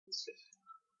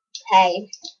Hey.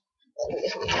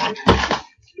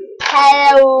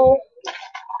 Hello.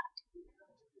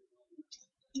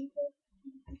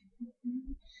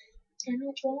 I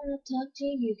don't wanna talk to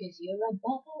you because you're a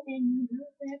bubble and you know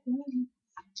that one.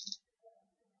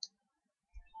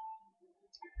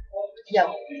 Yo.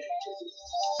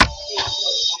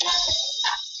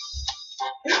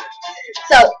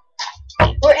 So,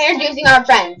 we're introducing our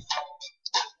friends.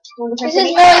 This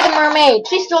is Millie the Mermaid.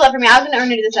 She stole it from me. I was gonna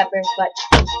introduce this at first, but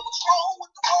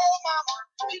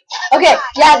okay,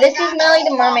 yeah, this is Millie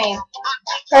the Mermaid.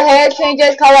 Her hair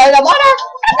changes color in the water.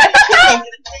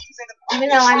 Even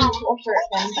though I'm over it.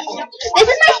 This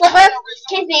is my slipper.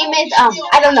 His name is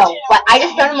I don't know, but I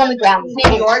just found him on the ground. His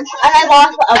name is George, and I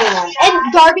lost the other one.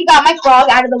 And Darby got my frog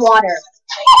out of the water.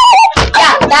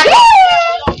 Yeah,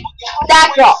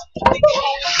 that girl.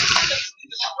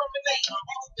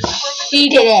 She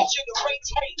did it. I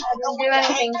didn't do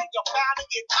anything.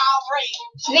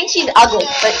 She thinks she's ugly,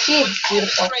 but she is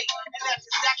beautiful.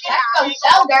 Let's go,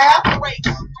 show, girl.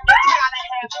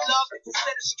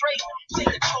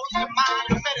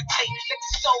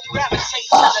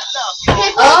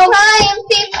 Oh, crying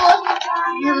people.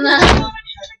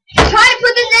 Try to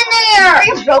put this in there.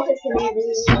 You broke it for me.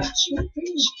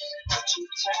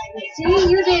 See,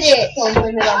 you did it. Don't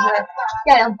blame it on her.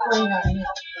 Yeah, don't blame it on her.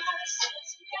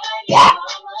 Yeah.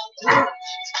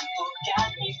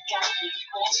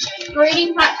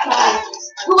 Reading hot sauce.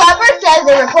 Whoever says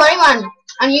they're recording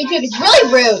on YouTube is really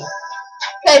rude.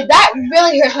 Because that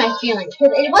really hurts my feelings.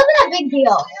 Because it wasn't a big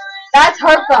deal. That's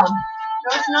her phone. No,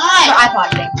 it's not. Her iPod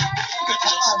thing.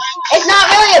 It's not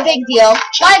really a big deal.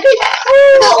 Why could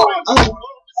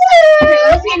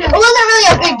it wasn't really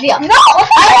a big deal. No,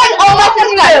 I want all my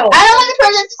subscribers. I don't want the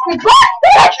person to subscribe.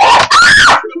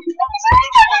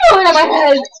 In my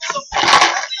head.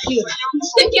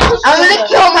 I'm gonna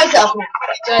kill myself now.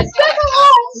 Good.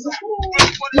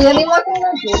 Let me look at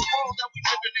you.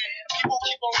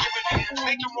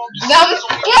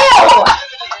 Ew!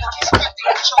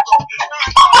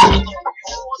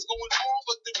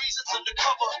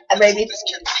 Baby.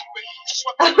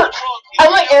 I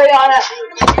want Ariana.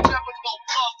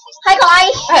 Hi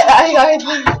guys. Hi guys.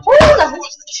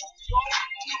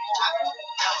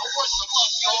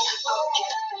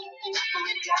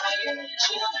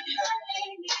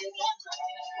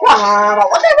 Wow,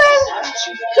 what is this?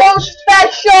 So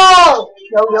special.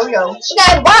 Yo.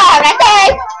 Okay, wow, right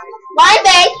there. My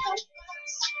face.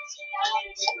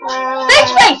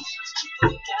 Bitch face.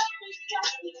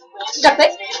 Duck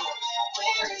face.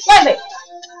 My face.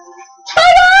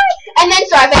 Bye bye. And then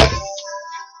star face.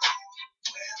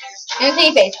 And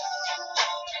see face.